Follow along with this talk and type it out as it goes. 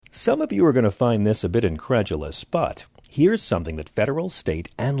Some of you are going to find this a bit incredulous, but here's something that federal, state,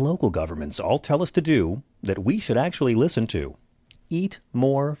 and local governments all tell us to do that we should actually listen to. Eat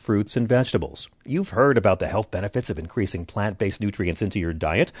more fruits and vegetables. You've heard about the health benefits of increasing plant-based nutrients into your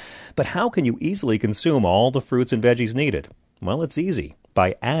diet, but how can you easily consume all the fruits and veggies needed? Well, it's easy.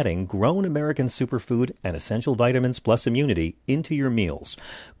 By adding Grown American Superfood and Essential Vitamins Plus Immunity into your meals.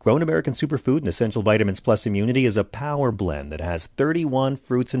 Grown American Superfood and Essential Vitamins Plus Immunity is a power blend that has 31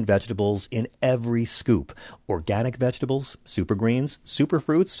 fruits and vegetables in every scoop. Organic vegetables, super greens, super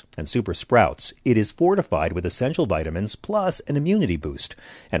fruits, and super sprouts. It is fortified with essential vitamins plus an immunity boost.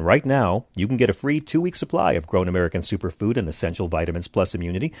 And right now, you can get a free 2-week supply of Grown American Superfood and Essential Vitamins Plus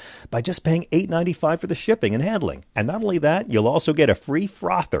Immunity by just paying $8.95 for the shipping and handling. And not only that, you'll also get a free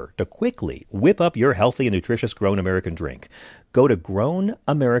frother to quickly whip up your healthy and nutritious Grown American drink. Go to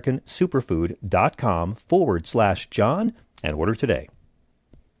grownamericansuperfood.com/John and order today.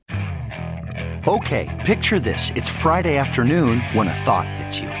 Okay, picture this. It's Friday afternoon when a thought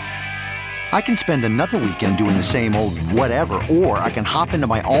hits you. I can spend another weekend doing the same old whatever, or I can hop into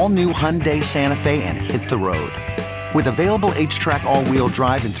my all-new Hyundai Santa Fe and hit the road. With available H-Track all-wheel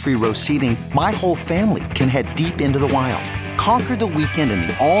drive and 3-row seating, my whole family can head deep into the wild. Conquer the weekend in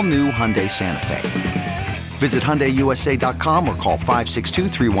the all-new Hyundai Santa Fe. Visit HyundaiUSA.com or call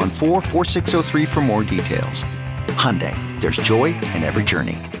 562-314-4603 for more details. Hyundai, there's joy in every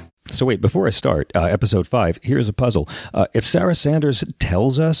journey. So wait, before I start, episode 5, here's a puzzle. If Sarah Sanders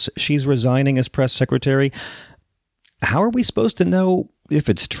tells us she's resigning as press secretary, how are we supposed to know if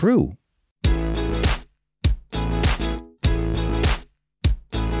it's true?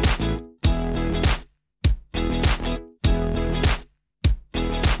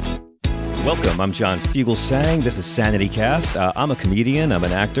 Welcome, I'm John Fugelsang. This is Sanity-Cast. I'm a comedian, I'm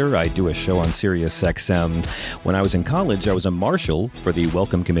an actor, I do a show on Sirius XM. When I was in college, I was a marshal for the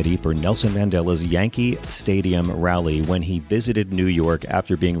welcome committee for Nelson Mandela's Yankee Stadium rally when he visited New York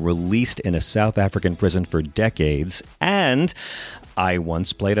after being released in a South African prison for decades. And I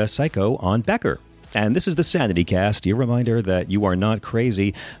once played a psycho on Becker. And this is the Sanity-Cast, your reminder that you are not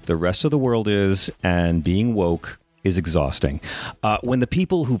crazy, the rest of the world is, and being woke is exhausting. When the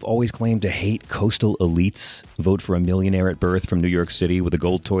people who've always claimed to hate coastal elites vote for a millionaire at birth from New York City with a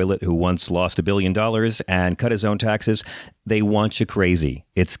gold toilet who once lost $1 billion and cut his own taxes, they want you crazy.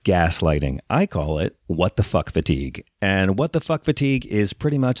 It's gaslighting. I call it what the fuck fatigue. And what the fuck fatigue is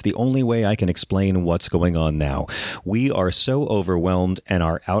pretty much the only way I can explain what's going on now. We are so overwhelmed and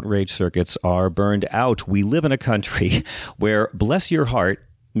our outrage circuits are burned out. We live in a country where bless your heart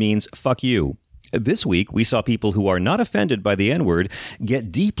means fuck you. This week, we saw people who are not offended by the N-word get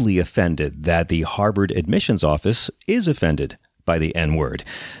deeply offended that the Harvard admissions office is offended by the N-word.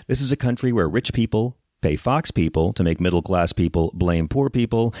 This is a country where rich people pay Fox people to make middle-class people blame poor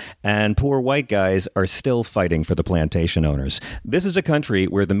people, and poor white guys are still fighting for the plantation owners. This is a country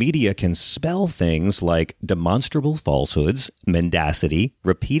where the media can spell things like demonstrable falsehoods, mendacity,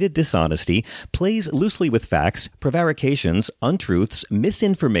 repeated dishonesty, plays loosely with facts, prevarications, untruths,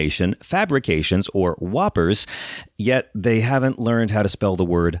 misinformation, fabrications, or whoppers, yet they haven't learned how to spell the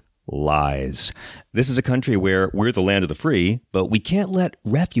word lies. This is a country where we're the land of the free, but we can't let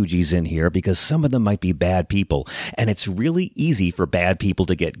refugees in here because some of them might be bad people. And it's really easy for bad people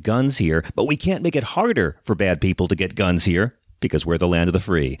to get guns here, but we can't make it harder for bad people to get guns here because we're the land of the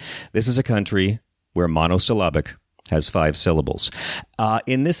free. This is a country where monosyllabic has 5 syllables.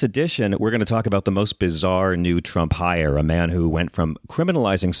 In this edition, we're going to talk about the most bizarre new Trump hire, a man who went from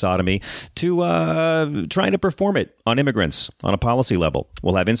criminalizing sodomy to trying to perform it on immigrants on a policy level.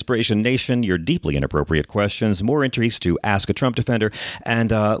 We'll have Inspiration Nation, your deeply inappropriate questions, more entries to Ask a Trump Defender,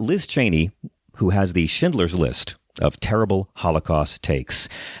 and Liz Cheney, who has the Schindler's List of terrible Holocaust takes.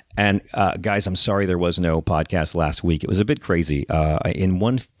 And guys, I'm sorry there was no podcast last week. It was a bit crazy. In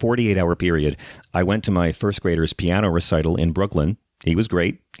one 48-hour period, I went to my first grader's piano recital in Brooklyn. He was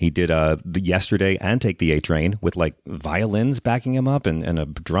great. He did Yesterday and Take the A Train with like violins backing him up and a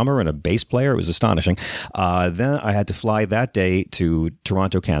drummer and a bass player. It was astonishing. Then I had to fly that day to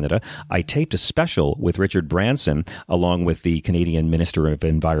Toronto, Canada. I taped a special with Richard Branson along with the Canadian Minister of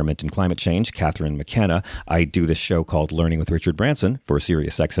Environment and Climate Change, Catherine McKenna. I do this show called Learning with Richard Branson for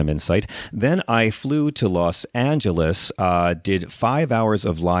Sirius XM Insight. Then I flew to Los Angeles, did 5 hours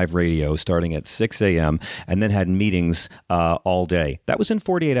of live radio starting at 6 a.m. and then had meetings all day. That was in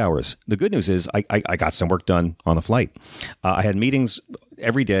 48 hours. The good news is I got some work done on the flight. I had meetings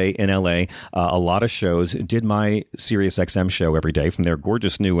every day in LA, a lot of shows. Did my SiriusXM show every day from their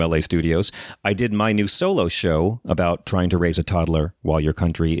gorgeous new LA studios. I did my new solo show about trying to raise a toddler while your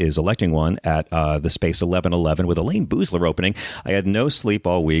country is electing one at the Space 1111 with Elaine Boozler opening. I had no sleep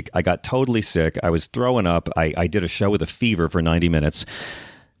all week. I got totally sick. I was throwing up. I did a show with a fever for 90 minutes.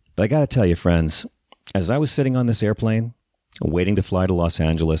 But I got to tell you, friends, as I was sitting on this airplane, waiting to fly to Los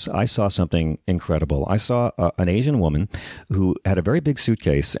Angeles, I saw something incredible. I saw an Asian woman who had a very big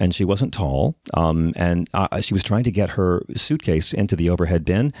suitcase, and she wasn't tall, and she was trying to get her suitcase into the overhead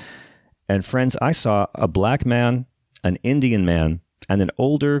bin. And friends, I saw a black man, an Indian man, and an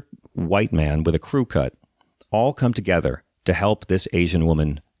older white man with a crew cut all come together to help this Asian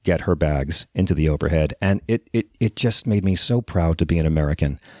woman get her bags into the overhead. And it just made me so proud to be an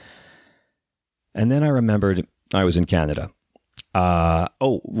American. And then I remembered I was in Canada.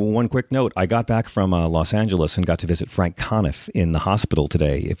 One quick note. I got back from Los Angeles and got to visit Frank Conniff in the hospital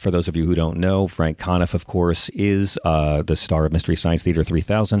today. For those of you who don't know, Frank Conniff, of course, is the star of Mystery Science Theater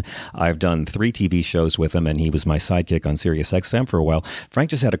 3000. I've done 3 TV shows with him, and he was my sidekick on SiriusXM for a while.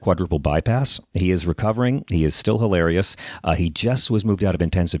 Frank just had a quadruple bypass. He is recovering. He is still hilarious. He just was moved out of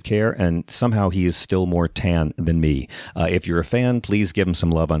intensive care, and somehow he is still more tan than me. If you're a fan, please give him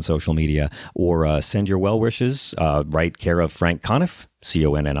some love on social media or send your well wishes. Write care of Frank Conniff,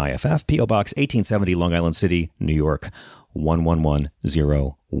 Conniff, P.O. Box 1870, Long Island City, New York,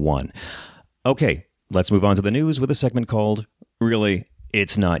 11101. Okay, let's move on to the news with a segment called Really,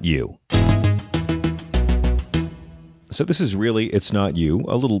 It's Not You. So this is Really, It's Not You,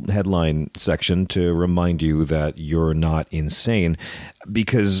 a little headline section to remind you that you're not insane.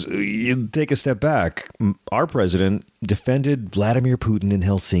 Because you take a step back, our president defended Vladimir Putin in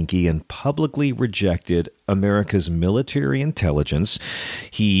Helsinki and publicly rejected America's military intelligence.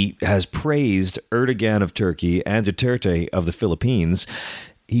 He has praised Erdogan of Turkey and Duterte of the Philippines.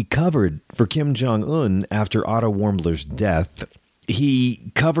 He covered for Kim Jong-un after Otto Warmblers' death.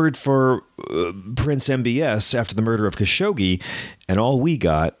 He covered for Prince MBS after the murder of Khashoggi, and all we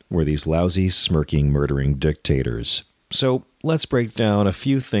got were these lousy, smirking, murdering dictators. So let's break down a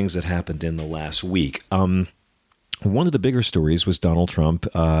few things that happened in the last week. One of the bigger stories was Donald Trump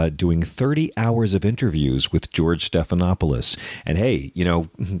doing 30 hours of interviews with George Stephanopoulos. And hey,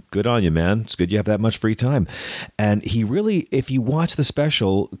 good on you, man. It's good you have that much free time. And he really, if you watch the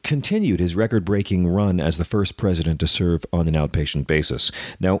special, continued his record-breaking run as the first president to serve on an outpatient basis.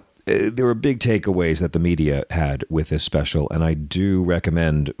 Now, there were big takeaways that the media had with this special, and I do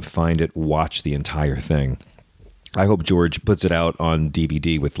recommend watch the entire thing. I hope George puts it out on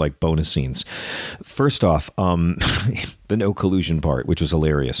DVD with bonus scenes. First off, the no collusion part, which was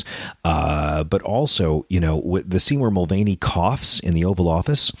hilarious. But also, the scene where Mulvaney coughs in the Oval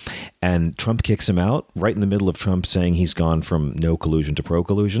Office and Trump kicks him out right in the middle of Trump saying he's gone from no collusion to pro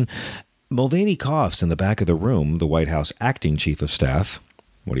collusion. Mulvaney coughs in the back of the room, the White House acting chief of staff.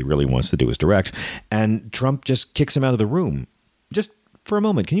 What he really wants to do is direct. And Trump just kicks him out of the room. Just for a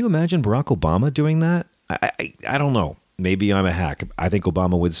moment, can you imagine Barack Obama doing that? I don't know. Maybe I'm a hack. I think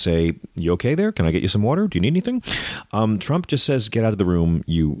Obama would say, "You okay there? Can I get you some water? Do you need anything?" Trump just says, "Get out of the room,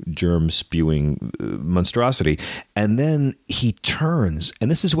 you germ-spewing monstrosity." And then he turns,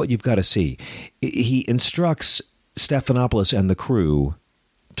 and this is what you've got to see. He instructs Stephanopoulos and the crew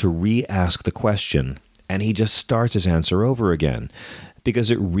to re-ask the question, and he just starts his answer over again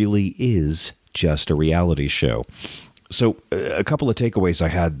because it really is just a reality show. So a couple of takeaways I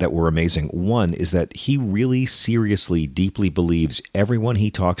had that were amazing. One is that he really seriously, deeply believes everyone he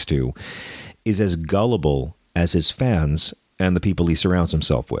talks to is as gullible as his fans and the people he surrounds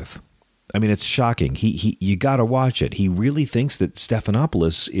himself with. I mean, it's shocking. You got to watch it. He really thinks that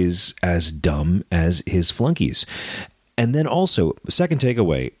Stephanopoulos is as dumb as his flunkies. And then also, second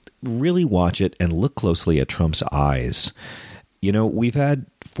takeaway, really watch it and look closely at Trump's eyes. We've had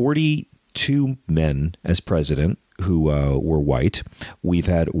 42 men as president who were white. We've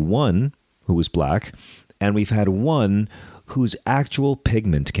had one who was black, and we've had one whose actual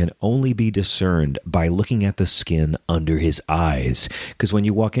pigment can only be discerned by looking at the skin under his eyes. Because when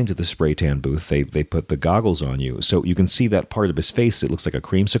you walk into the spray tan booth, they put the goggles on you, so you can see that part of his face. It looks like a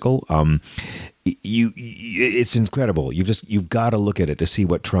creamsicle. It's incredible. You've got to look at it to see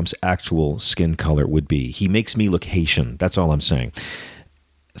what Trump's actual skin color would be. He makes me look Haitian. That's all I'm saying.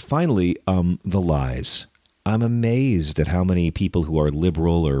 Finally, the lies. I'm amazed at how many people who are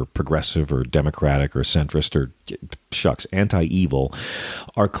liberal or progressive or democratic or centrist or, anti-evil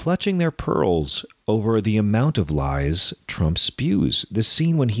are clutching their pearls over the amount of lies Trump spews. This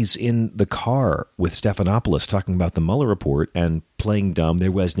scene when he's in the car with Stephanopoulos talking about the Mueller report and playing dumb,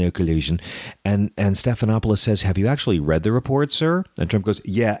 there was no collusion. And Stephanopoulos says, have you actually read the report, sir? And Trump goes,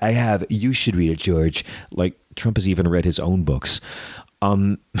 yeah, I have. You should read it, George. Like Trump has even read his own books.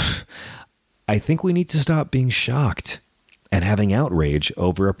 I think we need to stop being shocked and having outrage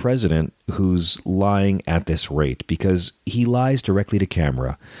over a president who's lying at this rate, because he lies directly to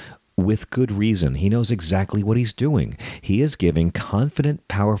camera with good reason. He knows exactly what he's doing. He is giving confident,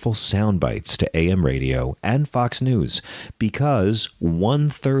 powerful sound bites to AM radio and Fox News because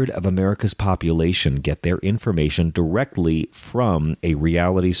 1/3 of America's population get their information directly from a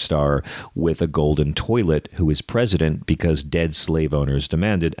reality star with a golden toilet who is president because dead slave owners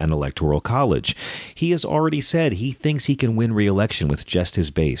demanded an electoral college. He has already said he thinks he can win re-election with just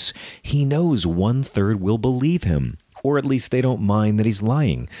his base. He knows 1/3 will believe him. Or at least they don't mind that he's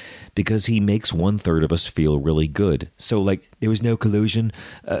lying, because he makes 1/3 of us feel really good. So, like, there was no collusion.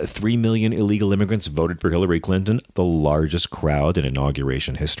 3 million illegal immigrants voted for Hillary Clinton, the largest crowd in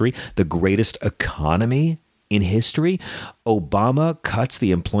inauguration history, the greatest economy in history. Obama cuts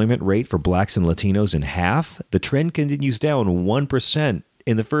the employment rate for blacks and Latinos in half. The trend continues down 1%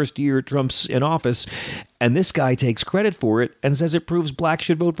 in the first year Trump's in office. And this guy takes credit for it and says it proves blacks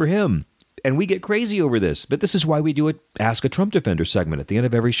should vote for him. And we get crazy over this, but this is why we do an Ask a Trump Defender segment at the end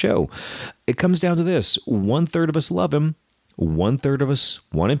of every show. It comes down to this. 1/3 of us love him, 1/3 of us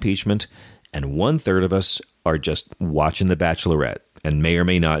want impeachment, and 1/3 of us are just watching The Bachelorette and may or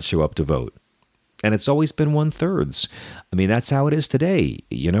may not show up to vote. And it's always been 1/3. I mean, that's how it is today.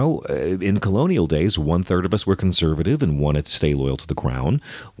 You know, in colonial days, 1/3 of us were conservative and wanted to stay loyal to the crown.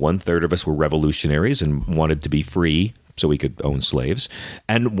 1/3 of us were revolutionaries and wanted to be free so we could own slaves.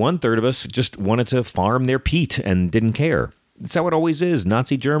 And 1/3 of us just wanted to farm their peat and didn't care. That's how it always is.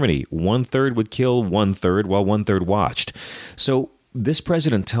 Nazi Germany, 1/3 would kill 1/3 while 1/3 watched. So this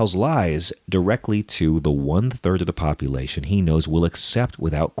president tells lies directly to the 1/3 of the population he knows will accept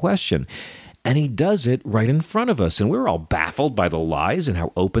without question. And he does it right in front of us. And we're all baffled by the lies and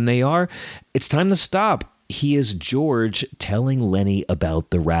how open they are. It's time to stop. He is George telling Lenny about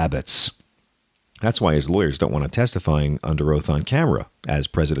the rabbits. That's why his lawyers don't want him testifying under oath on camera, as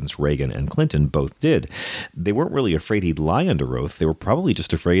Presidents Reagan and Clinton both did. They weren't really afraid he'd lie under oath. They were probably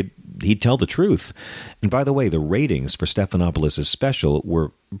just afraid he'd tell the truth. And by the way, the ratings for Stephanopoulos' special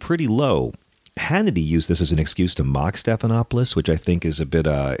were pretty low. Hannity used this as an excuse to mock Stephanopoulos, which I think is a bit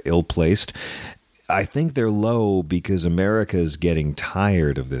ill-placed. I think they're low because America is getting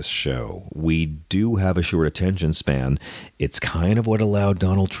tired of this show. We do have a short attention span. It's kind of what allowed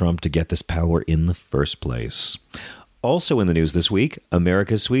Donald Trump to get this power in the first place. Also in the news this week,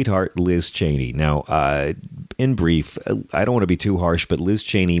 America's sweetheart, Liz Cheney. Now, in brief, I don't want to be too harsh, but Liz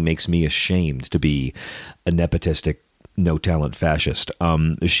Cheney makes me ashamed to be a nepotistic no-talent fascist.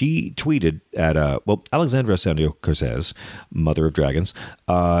 She tweeted at, Alexandra Ocasio-Cortez, mother of dragons,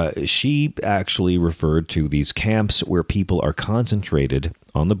 she actually referred to these camps where people are concentrated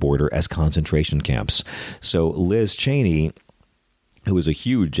on the border as concentration camps. So Liz Cheney, who is a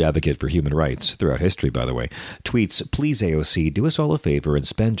huge advocate for human rights throughout history, by the way, tweets, "Please, AOC, do us all a favor and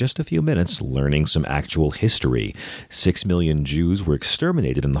spend just a few minutes learning some actual history. 6 million Jews were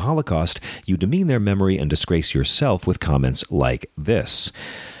exterminated in the Holocaust. You demean their memory and disgrace yourself with comments like this."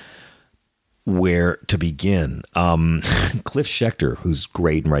 Where to begin? Cliff Schechter, who's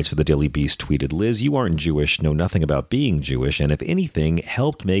great and writes for the Daily Beast, tweeted, "Liz, you aren't Jewish, know nothing about being Jewish, and if anything,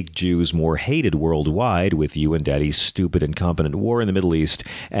 helped make Jews more hated worldwide with you and Daddy's stupid, incompetent war in the Middle East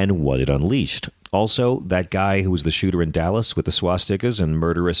and what it unleashed. Also, that guy who was the shooter in Dallas with the swastikas and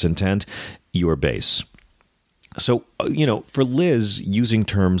murderous intent, your base." So, for Liz, using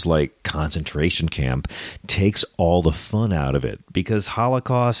terms like concentration camp takes all the fun out of it because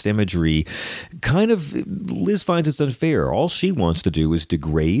Holocaust imagery Liz finds it's unfair. All she wants to do is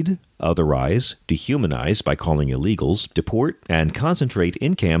degrade, otherize, dehumanize by calling illegals, deport, and concentrate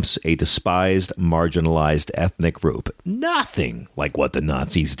in camps a despised, marginalized ethnic group. Nothing like what the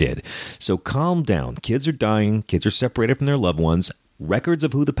Nazis did. So calm down. Kids are dying. Kids are separated from their loved ones. Records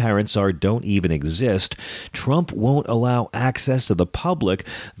of who the parents are don't even exist. Trump won't allow access to the public.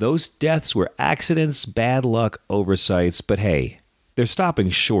 Those deaths were accidents, bad luck, oversights. But hey, they're stopping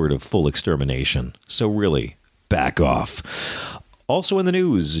short of full extermination. So really, back off. Also in the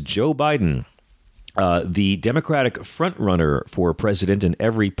news, Joe Biden, the Democratic frontrunner for president in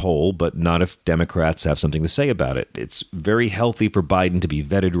every poll, but not if Democrats have something to say about it. It's very healthy for Biden to be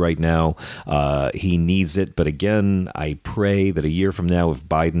vetted right now. He needs it. But again, I pray that a year from now, if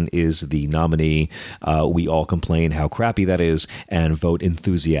Biden is the nominee, we all complain how crappy that is and vote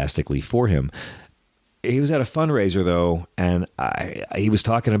enthusiastically for him. He was at a fundraiser, though, and he was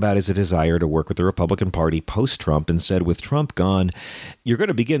talking about his desire to work with the Republican Party post-Trump and said, with Trump gone, you're going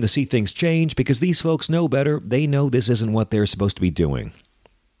to begin to see things change because these folks know better. They know this isn't what they're supposed to be doing.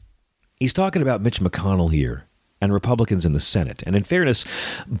 He's talking about Mitch McConnell here and Republicans in the Senate. And in fairness,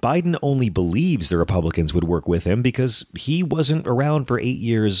 Biden only believes the Republicans would work with him because he wasn't around for 8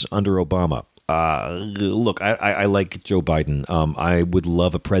 years under Obama. Look, I like Joe Biden. I would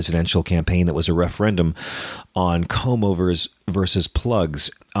love a presidential campaign that was a referendum on comb-overs versus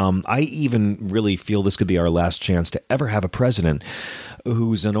plugs. I even really feel this could be our last chance to ever have a president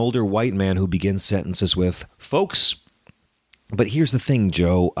who's an older white man who begins sentences with, folks. But here's the thing,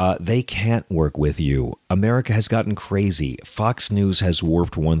 Joe. They can't work with you. America has gotten crazy. Fox News has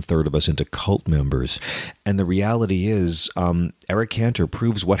warped 1/3 of us into cult members. And the reality is, Eric Cantor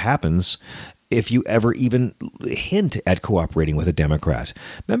proves what happens if you ever even hint at cooperating with a Democrat.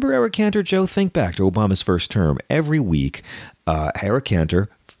 Remember Eric Cantor, Joe? Think back to Obama's first term. Every week, Eric Cantor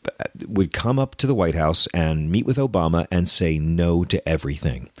would come up to the White House and meet with Obama and say no to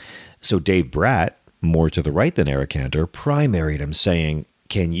everything. So Dave Bratt, more to the right than Eric Cantor, primaried him saying,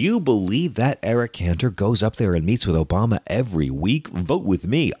 can you believe that Eric Cantor goes up there and meets with Obama every week? Vote with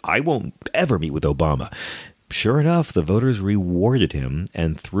me. I won't ever meet with Obama. Sure enough, the voters rewarded him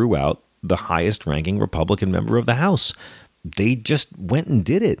and threw out the highest ranking Republican member of the House. They just went and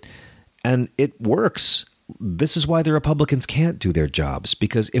did it. And it works. This is why the Republicans can't do their jobs,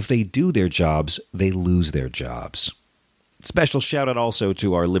 because if they do their jobs, they lose their jobs. Special shout out also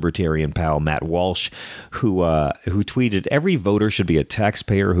to our libertarian pal, Matt Walsh, who tweeted, every voter should be a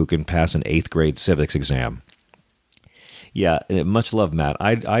taxpayer who can pass an 8th grade civics exam. Yeah, much love, Matt.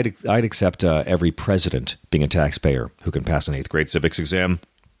 I'd accept every president being a taxpayer who can pass an 8th grade civics exam.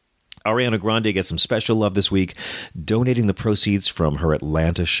 Ariana Grande gets some special love this week, donating the proceeds from her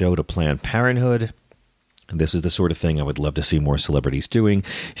Atlanta show to Planned Parenthood. This is the sort of thing I would love to see more celebrities doing.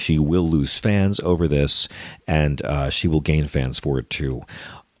 She will lose fans over this, and she will gain fans for it, too.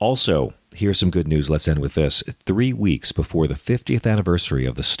 Also, here's some good news. Let's end with this. 3 weeks before the 50th anniversary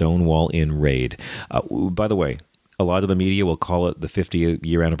of the Stonewall Inn raid. By the way, a lot of the media will call it the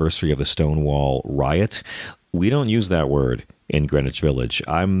 50th-year anniversary of the Stonewall riot. We don't use that word in Greenwich Village.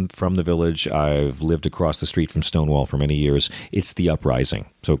 I'm from the Village. I've lived across the street from Stonewall for many years. It's the uprising.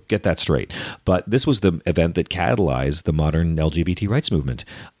 So get that straight. But this was the event that catalyzed the modern LGBT rights movement.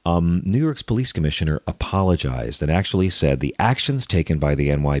 New York's police commissioner apologized and actually said the actions taken by the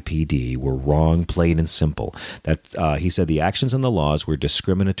NYPD were wrong, plain and simple. That he said the actions and the laws were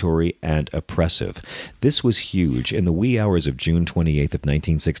discriminatory and oppressive. This was huge. In the wee hours of June 28th of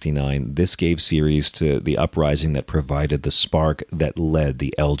 1969, this gave series to the uprising that provided the spark that led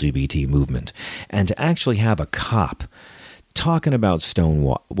the LGBT movement. And to actually have a cop talking about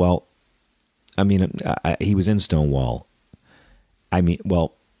Stonewall, well, I mean, he was in Stonewall.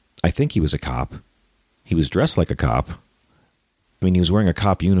 I think he was a cop. He was dressed like a cop. I mean, he was wearing a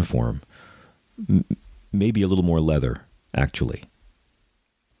cop uniform. Maybe a little more leather, actually.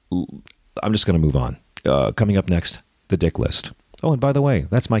 I'm just going to move on. Coming up next, the Dick List. Oh, and by the way,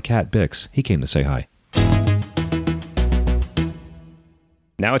 that's my cat, Bix. He came to say hi.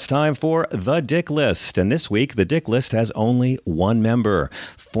 Now it's time for the Dick List. And this week, the Dick List has only one member,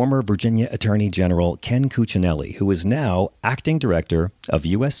 former Virginia Attorney General Ken Cuccinelli, who is now acting director of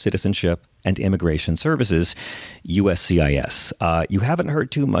U.S. Citizenship and Immigration Services, USCIS. You haven't heard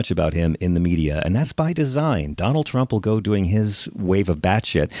too much about him in the media, and that's by design. Donald Trump will go doing his wave of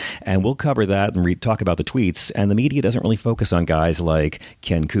batshit, and we'll cover that and talk about the tweets, and the media doesn't really focus on guys like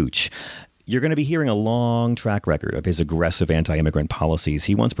Ken Cucc. You're going to be hearing a long track record of his aggressive anti-immigrant policies.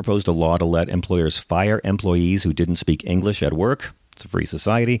 He once proposed a law to let employers fire employees who didn't speak English at work. It's a free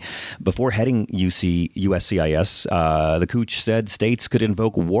society. Before heading USCIS, the Cooch said states could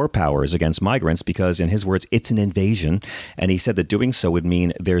invoke war powers against migrants because, in his words, it's an invasion. And he said that doing so would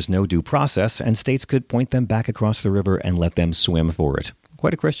mean there's no due process and states could point them back across the river and let them swim for it.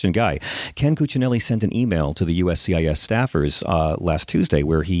 Quite a Christian guy. Ken Cuccinelli sent an email to the USCIS staffers last Tuesday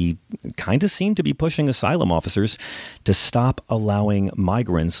where he kind of seemed to be pushing asylum officers to stop allowing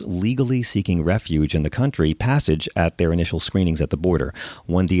migrants legally seeking refuge in the country passage at their initial screenings at the border.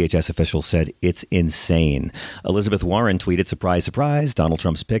 One DHS official said it's insane. Elizabeth Warren tweeted, surprise, surprise, Donald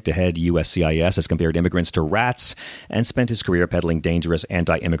Trump's pick to head USCIS has compared immigrants to rats and spent his career peddling dangerous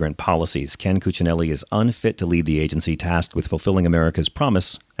anti-immigrant policies. Ken Cuccinelli is unfit to lead the agency tasked with fulfilling America's promise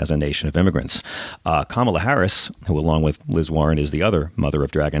as a nation of immigrants. Kamala Harris, who along with Liz Warren is the other mother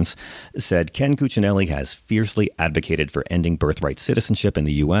of dragons, said Ken Cuccinelli has fiercely advocated for ending birthright citizenship in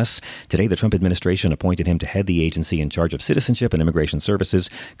the U.S. Today, the Trump administration appointed him to head the agency in charge of citizenship and immigration services.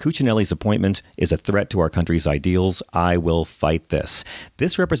 Cuccinelli's appointment is a threat to our country's ideals. I will fight this.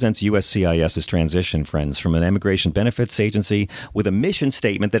 This represents USCIS's transition, friends, from an immigration benefits agency with a mission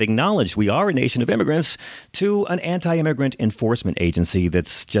statement that acknowledged we are a nation of immigrants to an anti-immigrant enforcement agency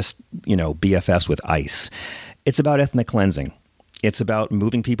that's just, BFFs with ICE. It's about ethnic cleansing. It's about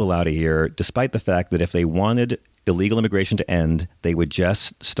moving people out of here, despite the fact that if they wanted illegal immigration to end, they would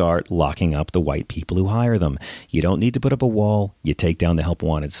just start locking up the white people who hire them. You don't need to put up a wall. You take down the help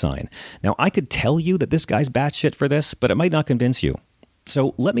wanted sign. Now, I could tell you that this guy's batshit for this, but it might not convince you.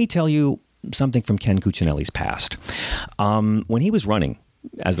 So let me tell you something from Ken Cuccinelli's past. When he was running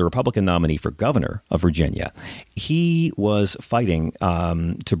as the Republican nominee for governor of Virginia, he was fighting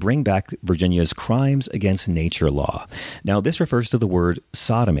to bring back Virginia's crimes against nature law. Now, this refers to the word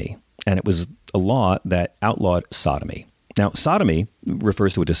sodomy, and it was a law that outlawed sodomy. Now, sodomy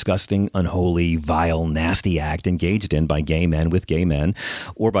refers to a disgusting, unholy, vile, nasty act engaged in by gay men with gay men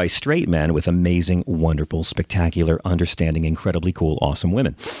or by straight men with amazing, wonderful, spectacular, understanding, incredibly cool, awesome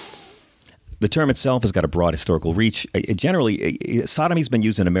women. The term itself has got a broad historical reach. Generally, sodomy's been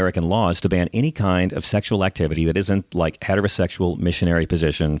used in American laws to ban any kind of sexual activity that isn't like heterosexual missionary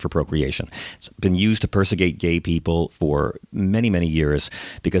position for procreation. It's been used to persecute gay people for many, many years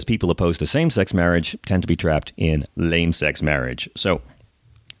because people opposed to same-sex marriage tend to be trapped in lame-sex marriage. So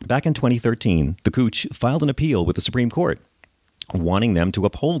back in 2013, the Cooch filed an appeal with the Supreme Court, wanting them to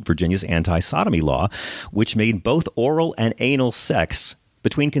uphold Virginia's anti-sodomy law, which made both oral and anal sex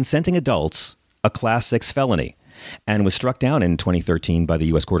between consenting adults a Class 6 felony, and was struck down in 2013 by the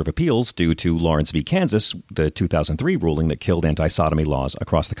U.S. Court of Appeals due to Lawrence v. Kansas, the 2003 ruling that killed anti-sodomy laws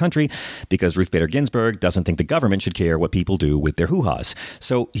across the country because Ruth Bader Ginsburg doesn't think the government should care what people do with their hoo-has.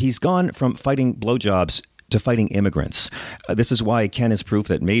 So he's gone from fighting blowjobs to fighting immigrants. This is why Ken is proof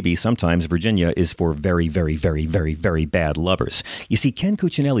that maybe sometimes Virginia is for very, very, very, very, very bad lovers. You see, Ken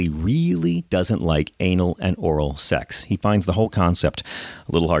Cuccinelli really doesn't like anal and oral sex. He finds the whole concept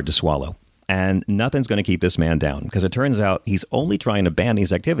a little hard to swallow. And nothing's going to keep this man down because it turns out he's only trying to ban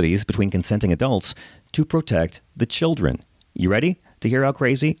these activities between consenting adults to protect the children. You ready to hear how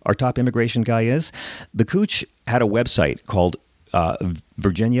crazy our top immigration guy is? The Cooch had a website called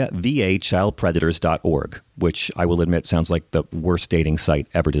VirginiaVAChildPredators.org, which I will admit sounds like the worst dating site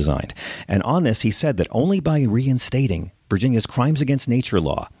ever designed. And on this, he said that only by reinstating Virginia's crimes against nature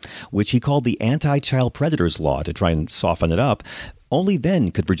law, which he called the anti-child predators law to try and soften it up, only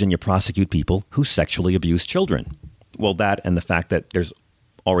then could Virginia prosecute people who sexually abuse children. Well, that and the fact that there's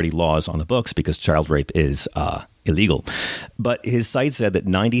already laws on the books because child rape is illegal. But his site said that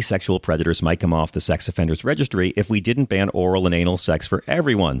 90 sexual predators might come off the sex offenders registry if we didn't ban oral and anal sex for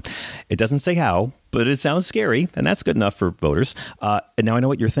everyone. It doesn't say how, but it sounds scary, and that's good enough for voters. And now I know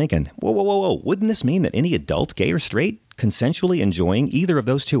what you're thinking. Whoa. Wouldn't this mean that any adult, gay or straight, consensually enjoying either of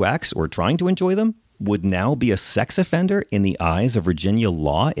those two acts or trying to enjoy them would now be a sex offender in the eyes of Virginia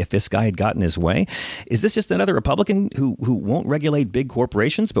law if this guy had gotten his way? Is this just another Republican who won't regulate big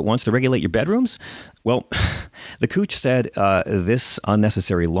corporations but wants to regulate your bedrooms? Well, the Cooch said this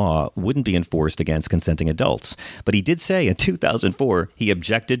unnecessary law wouldn't be enforced against consenting adults. But he did say in 2004 he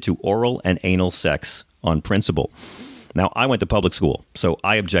objected to oral and anal sex on principle. Now, I went to public school, so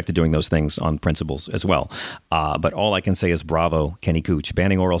I object to doing those things on principles as well. But all I can say is bravo, Kenny Cooch.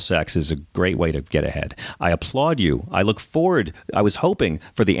 Banning oral sex is a great way to get ahead. I applaud you. I look forward. I was hoping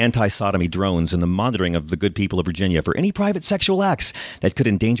for the anti-sodomy drones and the monitoring of the good people of Virginia for any private sexual acts that could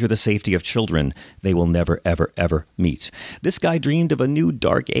endanger the safety of children they will never, ever, ever meet. This guy dreamed of a new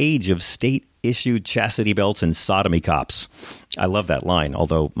dark age of state-issued chastity belts and sodomy cops. I love that line,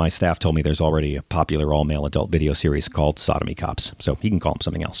 although my staff told me there's already a popular all-male adult video series called Sodomy Cops, so he can call them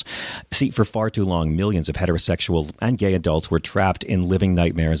something else. See, for far too long, millions of heterosexual and gay adults were trapped in living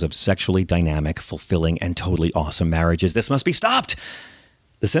nightmares of sexually dynamic, fulfilling, and totally awesome marriages. This must be stopped!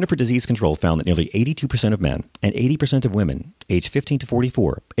 The Center for Disease Control found that nearly 82% of men and 80% of women aged 15 to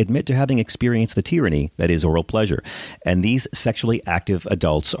 44 admit to having experienced the tyranny that is oral pleasure. And these sexually active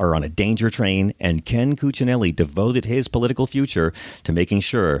adults are on a danger train, and Ken Cuccinelli devoted his political future to making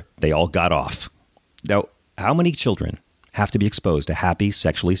sure they all got off. Now, how many children have to be exposed to happy,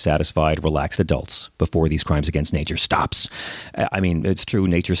 sexually satisfied, relaxed adults before these crimes against nature stops? I mean, it's true,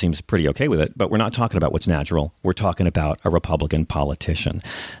 nature seems pretty okay with it, but we're not talking about what's natural. We're talking about a Republican politician.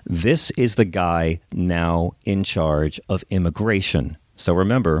 This is the guy now in charge of immigration. So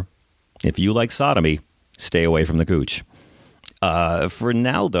remember, if you like sodomy, stay away from the Cooch. For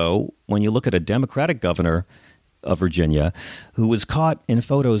now, though, when you look at a Democratic governor of Virginia who was caught in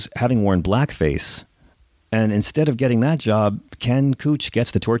photos having worn blackface, and instead of getting that job, Ken Cooch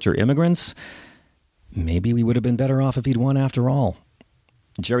gets to torture immigrants, maybe we would have been better off if he'd won after all.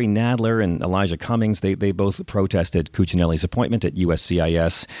 Jerry Nadler and Elijah Cummings, they both protested Cuccinelli's appointment at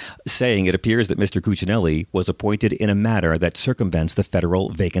USCIS, saying it appears that Mr. Cuccinelli was appointed in a manner that circumvents the Federal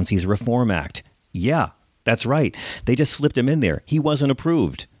Vacancies Reform Act. Yeah, that's right. They just slipped him in there. He wasn't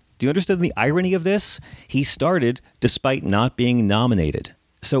approved. Do you understand the irony of this? He started despite not being nominated.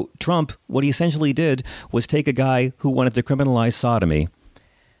 So Trump, what he essentially did was take a guy who wanted to criminalize sodomy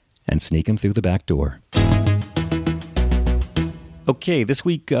and sneak him through the back door. Okay, this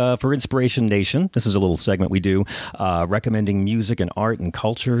week for Inspiration Nation, this is a little segment we do recommending music and art and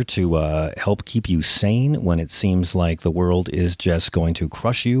culture to help keep you sane when it seems like the world is just going to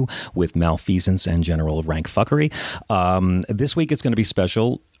crush you with malfeasance and general rank fuckery. This week it's going to be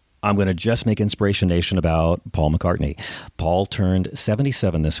special. I'm going to just make Inspiration Nation about Paul McCartney. Paul turned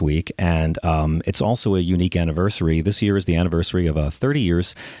 77 this week, and it's also a unique anniversary. This year is the anniversary of 30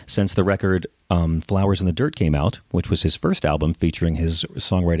 years since the record Flowers in the Dirt came out, which was his first album featuring his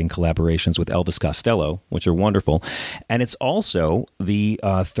songwriting collaborations with Elvis Costello, which are wonderful. And it's also the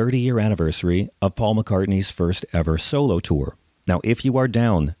 30-year anniversary of Paul McCartney's first ever solo tour. Now, if you are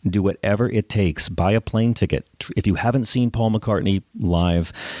down, do whatever it takes. Buy a plane ticket. If you haven't seen Paul McCartney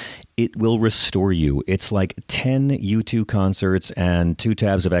live, it will restore you. It's like 10 U2 concerts and 2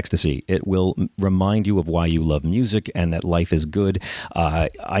 tabs of ecstasy. It will remind you of why you love music and that life is good.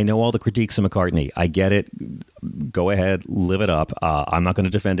 I know all the critiques of McCartney. I get it. Go ahead, live it up. I'm not going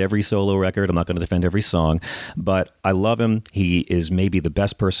to defend every solo record. I'm not going to defend every song, but I love him. He is maybe the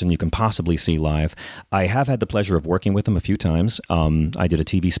best person you can possibly see live. I have had the pleasure of working with him a few times. I did a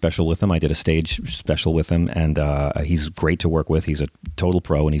TV special with him. I did a stage special with him, and he's great to work with. He's a total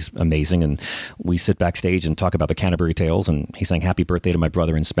pro, and he's amazing. And we sit backstage and talk about the Canterbury Tales, and he sang Happy Birthday to My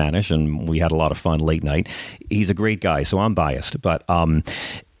Brother in Spanish, and we had a lot of fun late night. He's a great guy, so I'm biased, but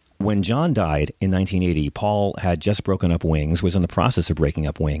when John died in 1980, Paul had just broken up Wings, was in the process of breaking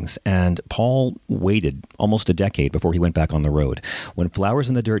up Wings, and Paul waited almost a decade before he went back on the road. When Flowers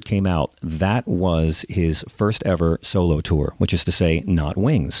in the Dirt came out, that was his first ever solo tour, which is to say, not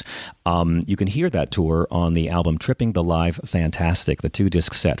Wings. You can hear that tour on the album Tripping the Live Fantastic, the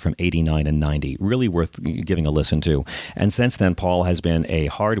 2-disc set from 89 and 90. Really worth giving a listen to. And since then, Paul has been a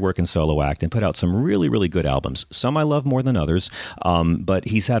hard-working solo act and put out some really, really good albums. Some I love more than others, but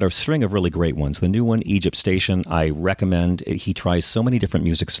he's had a string of really great ones. The new one, Egypt Station, I recommend. He tries so many different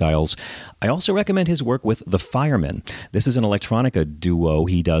music styles. I also recommend his work with The Firemen. This is an electronica duo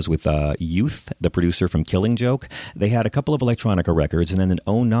he does with Youth, the producer from Killing Joke. They had a couple of electronica records, and then in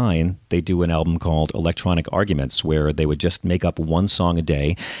 2009, they do an album called Electronic Arguments, where they would just make up one song a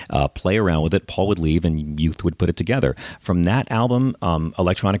day, play around with it. Paul would leave, and Youth would put it together. From that album,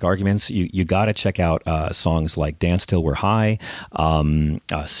 Electronic Arguments, you got to check out songs like Dance Till We're High,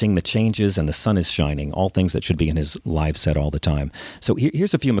 Sing the Changes, and The Sun is Shining, all things that should be in his live set all the time. So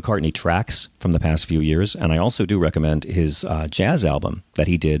here's a few McCartney tracks from the past few years, and I also do recommend his jazz album that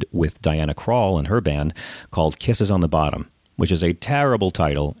he did with Diana Krall and her band called Kisses on the Bottom, which is a terrible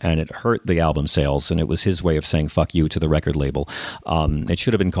title, and it hurt the album sales, and it was his way of saying fuck you to the record label. It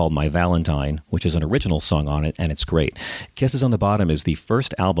should have been called My Valentine, which is an original song on it, and it's great. Kisses on the Bottom is the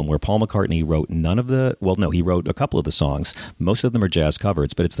first album where Paul McCartney wrote he wrote a couple of the songs. Most of them are jazz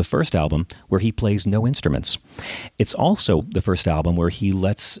covers, but it's the first album where he plays no instruments. It's also the first album where he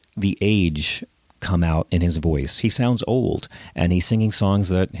lets the age come out in his voice. He sounds old, and he's singing songs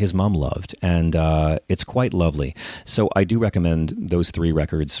that his mom loved, and it's quite lovely. So I do recommend those 3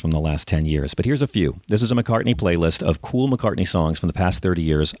 records from the last 10 years. But here's a few. This is a McCartney playlist of cool McCartney songs from the past 30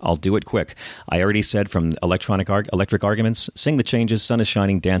 years. I'll do it quick. I already said from Electric Arguments, Sing the Changes, Sun is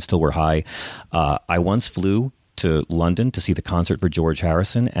Shining, Dance Till We're High. I once flew to London to see the concert for George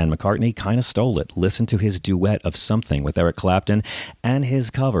Harrison, and McCartney kind of stole it. Listen to his duet of Something with Eric Clapton and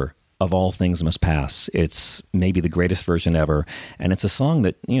his cover of All Things Must Pass. It's maybe the greatest version ever, and it's a song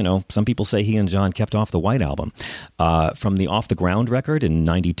that, some people say he and John kept off the White Album. From the Off the Ground record in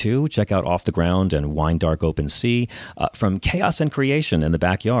 92, check out Off the Ground and Wine Dark Open Sea. From Chaos and Creation in the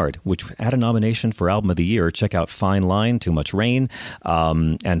Backyard, which had a nomination for Album of the Year, check out Fine Line, Too Much Rain,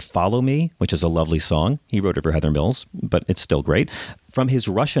 and Follow Me, which is a lovely song. He wrote it for Heather Mills, but it's still great. From his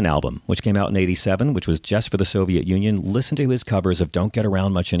Russian album, which came out in 87, which was just for the Soviet Union, listen to his covers of Don't Get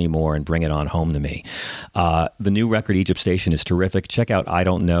Around Much Anymore and Bring It On Home to Me. The new record, Egypt Station, is terrific. Check out I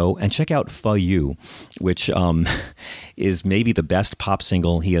Don't Know, and check out For You, which is maybe the best pop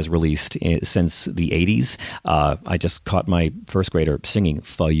single he has released since the 80s. I just caught my first grader singing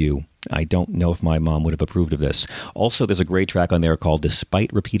For You. I don't know if my mom would have approved of this. Also, there's a great track on there called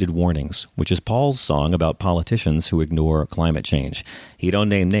Despite Repeated Warnings, which is Paul's song about politicians who ignore climate change. He don't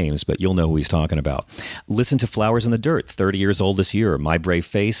name names, but you'll know who he's talking about. Listen to Flowers in the Dirt, 30 years old this year. My Brave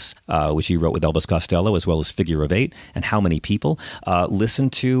Face, which he wrote with Elvis Costello, as well as Figure of Eight, and How Many People. Listen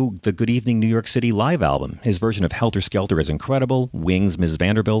to the Good Evening New York City live album. His version of Helter Skelter is incredible. Wings, Ms.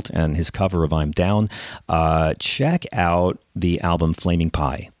 Vanderbilt, and his cover of I'm Down. Check out the album Flaming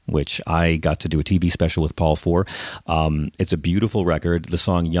Pie, which I got to do a TV special with Paul for. It's a beautiful record. The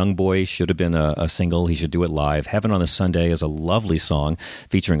song Young Boy should have been a single. He should do it live. Heaven on a Sunday is a lovely song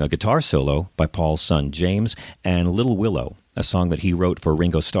featuring a guitar solo by Paul's son, James, and Little Willow, a song that he wrote for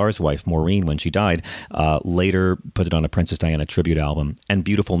Ringo Starr's wife, Maureen, when she died. Later put it on a Princess Diana tribute album. And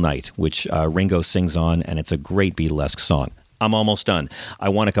Beautiful Night, which Ringo sings on, and it's a great Beatlesque song. I'm almost done. I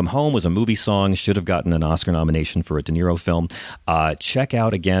Want to Come Home was a movie song, should have gotten an Oscar nomination for a De Niro film. Check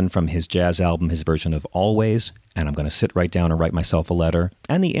out again from his jazz album, his version of Always, and I'm going to sit right down and write myself a letter,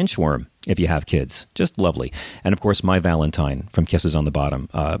 and The Inchworm, if you have kids. Just lovely. And of course, My Valentine from Kisses on the Bottom,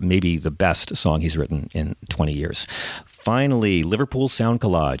 maybe the best song he's written in 20 years. Finally, Liverpool Sound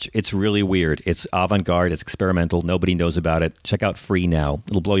Collage. It's really weird. It's avant-garde. It's experimental. Nobody knows about it. Check out Free Now.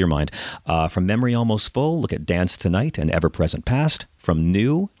 It'll blow your mind. From Memory Almost Full, look at Dance Tonight and Ever Present Past. From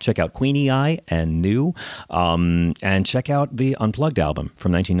New, check out Queenie Eye and New. And check out the Unplugged album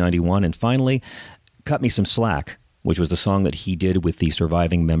from 1991. And finally, Cut Me Some Slack, which was the song that he did with the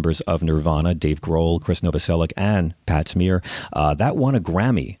surviving members of Nirvana, Dave Grohl, Chris Novoselic, and Pat Smear. That won a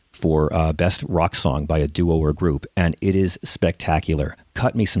Grammy for Best Rock Song by a duo or group, and it is spectacular.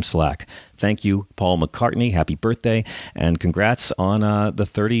 Cut Me Some Slack. Thank you, Paul McCartney. Happy birthday, and congrats on the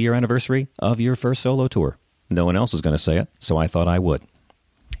 30-year anniversary of your first solo tour. No one else is going to say it, so I thought I would.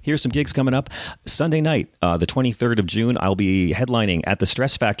 Here's some gigs coming up. Sunday night, the 23rd of June, I'll be headlining at the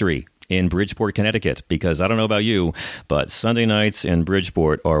Stress Factory in Bridgeport, Connecticut, because I don't know about you, but Sunday nights in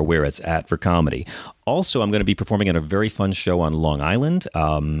Bridgeport are where it's at for comedy. Also, I'm going to be performing at a very fun show on Long Island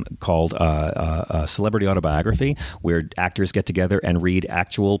called Celebrity Autobiography, where actors get together and read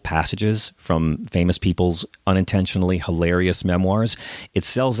actual passages from famous people's unintentionally hilarious memoirs. It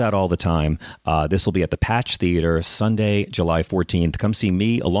sells out all the time. This will be at the Patch Theater Sunday, July 14th. Come see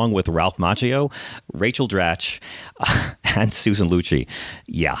me along with Ralph Macchio, Rachel Dratch, and Susan Lucci.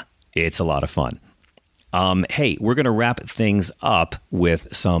 Yeah. It's a lot of fun. Hey, we're going to wrap things up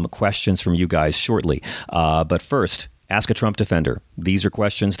with some questions from you guys shortly. But first, ask a Trump defender. These are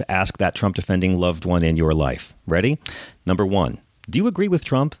questions to ask that Trump defending loved one in your life. Ready? Number one, do you agree with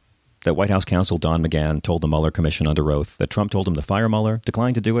Trump that White House counsel Don McGahn told the Mueller Commission under oath that Trump told him to fire Mueller,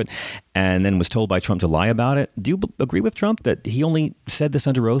 declined to do it, and then was told by Trump to lie about it? Do you agree with Trump that he only said this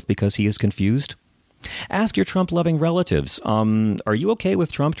under oath because he is confused? Ask your Trump-loving relatives. Are you okay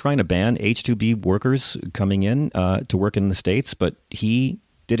with Trump trying to ban H-2B workers coming in to work in the States, but he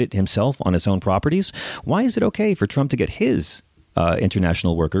did it himself on his own properties? Why is it okay for Trump to get his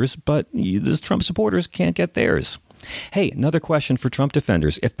international workers, but the Trump supporters can't get theirs? Hey, another question for Trump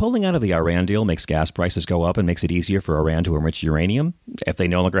defenders. If pulling out of the Iran deal makes gas prices go up and makes it easier for Iran to enrich uranium, if they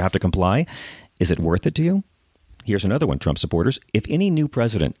no longer have to comply, is it worth it to you? Here's another one, Trump supporters. If any new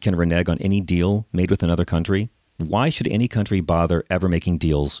president can renege on any deal made with another country, why should any country bother ever making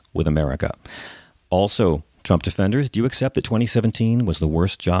deals with America? Also, Trump defenders, do you accept that 2017 was the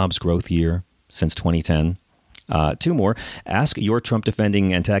worst jobs growth year since 2010? Two more. Ask your Trump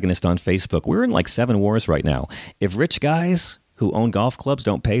defending antagonist on Facebook. We're in like 7 wars right now. If rich guys who own golf clubs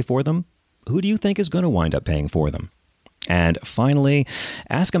don't pay for them, who do you think is going to wind up paying for them? And finally,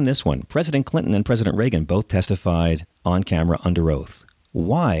 ask him this one. President Clinton and President Reagan both testified on camera under oath.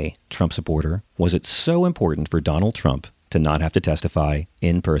 Why, Trump supporter, was it so important for Donald Trump to not have to testify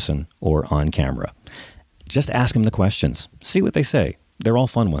in person or on camera? Just ask him the questions. See what they say. They're all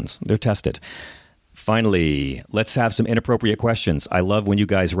fun ones. They're tested. Finally, let's have some inappropriate questions. I love when you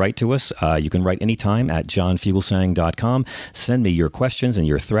guys write to us. You can write anytime at johnfugelsang.com. Send me your questions and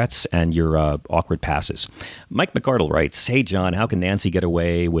your threats and your awkward passes. Mike McArdle writes, Hey, John, how can Nancy get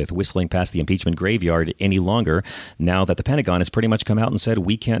away with whistling past the impeachment graveyard any longer now that the Pentagon has pretty much come out and said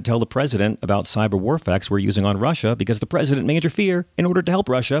we can't tell the president about cyber warfacts we're using on Russia because the president may interfere in order to help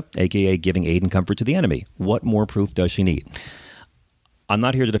Russia, a.k.a. giving aid and comfort to the enemy? What more proof does she need? I'm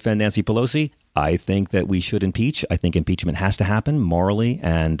not here to defend Nancy Pelosi. I think that we should impeach. I think impeachment has to happen morally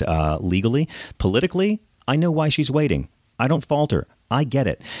and legally. Politically, I know why she's waiting. I don't fault her. I get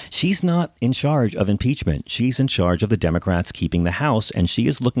it. She's not in charge of impeachment. She's in charge of the Democrats keeping the House, and she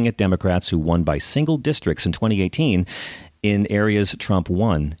is looking at Democrats who won by single districts in 2018 in areas Trump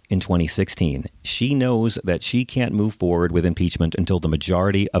won in 2016. She knows that she can't move forward with impeachment until the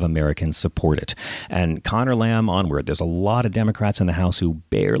majority of Americans support it. And Connor Lamb onward, there's a lot of Democrats in the House who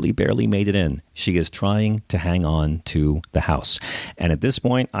barely made it in. She is trying to hang on to the House. And at this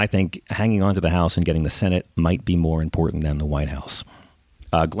point, I think hanging on to the House and getting the Senate might be more important than the White House.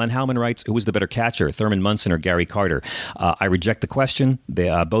 Glenn Howman writes, who was the better catcher, Thurman Munson or Gary Carter? I reject the question.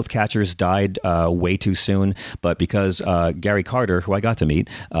 Both catchers died way too soon. But because Gary Carter, who I got to meet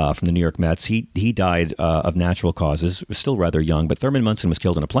from the New York Mets, he died of natural causes, still rather young. But Thurman Munson was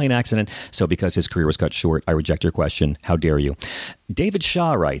killed in a plane accident. So because his career was cut short, I reject your question. How dare you? David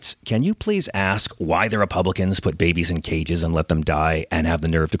Shaw writes, can you please ask why the Republicans put babies in cages and let them die and have the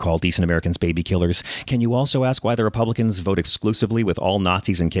nerve to call decent Americans baby killers? Can you also ask why the Republicans vote exclusively with all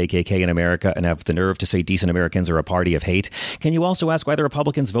Nazis and KKK in America and have the nerve to say decent Americans are a party of hate? Can you also ask why the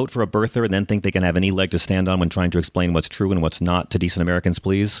Republicans vote for a birther and then think they can have any leg to stand on when trying to explain what's true and what's not to decent Americans,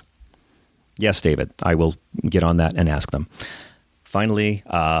 please? Yes, David, I will get on that and ask them. Finally,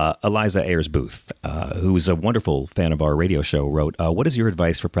 Eliza Ayers Booth, who's a wonderful fan of our radio show, wrote, what is your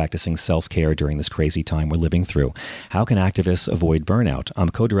advice for practicing self-care during this crazy time we're living through? How can activists avoid burnout? I'm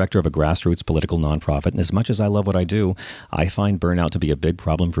co-director of a grassroots political nonprofit, and as much as I love what I do, I find burnout to be a big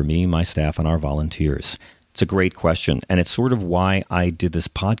problem for me, my staff, and our volunteers. It's a great question, and it's sort of why I did this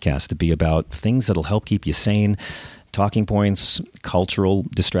podcast, to be about things that'll help keep you sane, talking points, cultural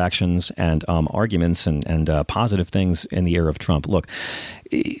distractions, and arguments and positive things in the era of Trump. Look,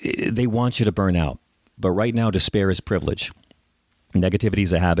 they want you to burn out. But right now, despair is privilege. Negativity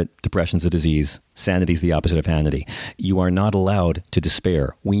is a habit. Depression is a disease. Sanity is the opposite of vanity. You are not allowed to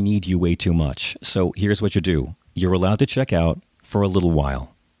despair. We need you way too much. So here's what you do. You're allowed to check out for a little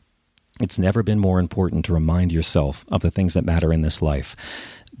while. It's never been more important to remind yourself of the things that matter in this life.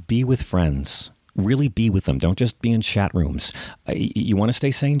 Be with friends. Really be with them. Don't just be in chat rooms. You want to stay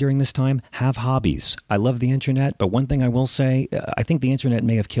sane during this time? Have hobbies. I love the internet, but one thing I will say, I think the internet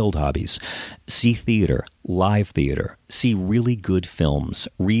may have killed hobbies. See theater, live theater. See really good films.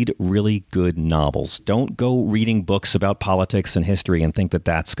 Read really good novels. Don't go reading books about politics and history and think that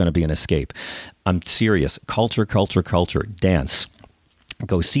that's going to be an escape. I'm serious. Culture. Dance.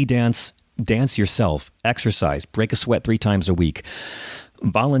 Go see dance. Dance yourself. Exercise. Break a sweat 3 times a week.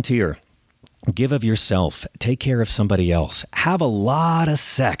 Volunteer. Give of yourself. Take care of somebody else. Have a lot of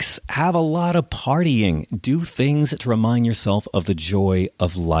sex. Have a lot of partying. Do things to remind yourself of the joy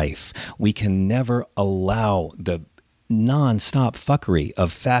of life. We can never allow the nonstop fuckery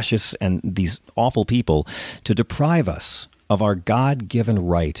of fascists and these awful people to deprive us of our God-given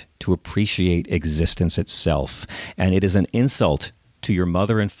right to appreciate existence itself. And it is an insult to your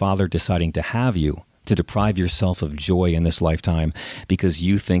mother and father deciding to have you to deprive yourself of joy in this lifetime because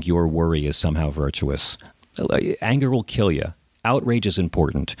you think your worry is somehow virtuous. Anger will kill you. Outrage is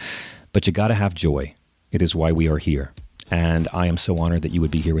important, but you got to have joy. It is why we are here. And I am so honored that you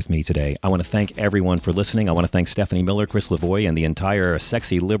would be here with me today. I want to thank everyone for listening. I want to thank Stephanie Miller, Chris Lavoie, and the entire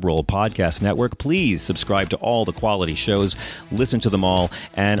Sexy Liberal podcast network. Please subscribe to all the quality shows, listen to them all,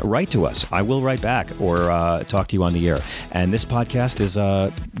 and write to us. I will write back or talk to you on the air. And this podcast is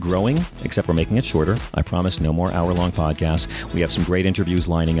growing, except we're making it shorter. I promise no more hour-long podcasts. We have some great interviews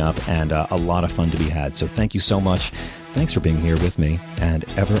lining up and a lot of fun to be had. So thank you so much. Thanks for being here with me, and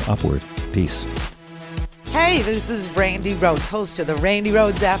ever upward. Peace. Hey, this is Randy Rhodes, host of the Randy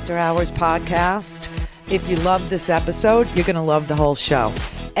Rhodes After Hours podcast. If you love this episode, you're going to love the whole show.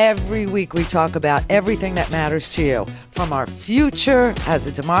 Every week we talk about everything that matters to you, from our future as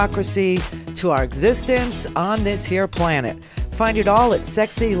a democracy to our existence on this here planet. Find it all at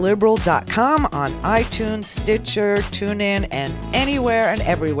sexyliberal.com, on iTunes, Stitcher, TuneIn, and anywhere and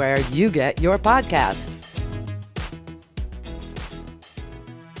everywhere you get your podcasts.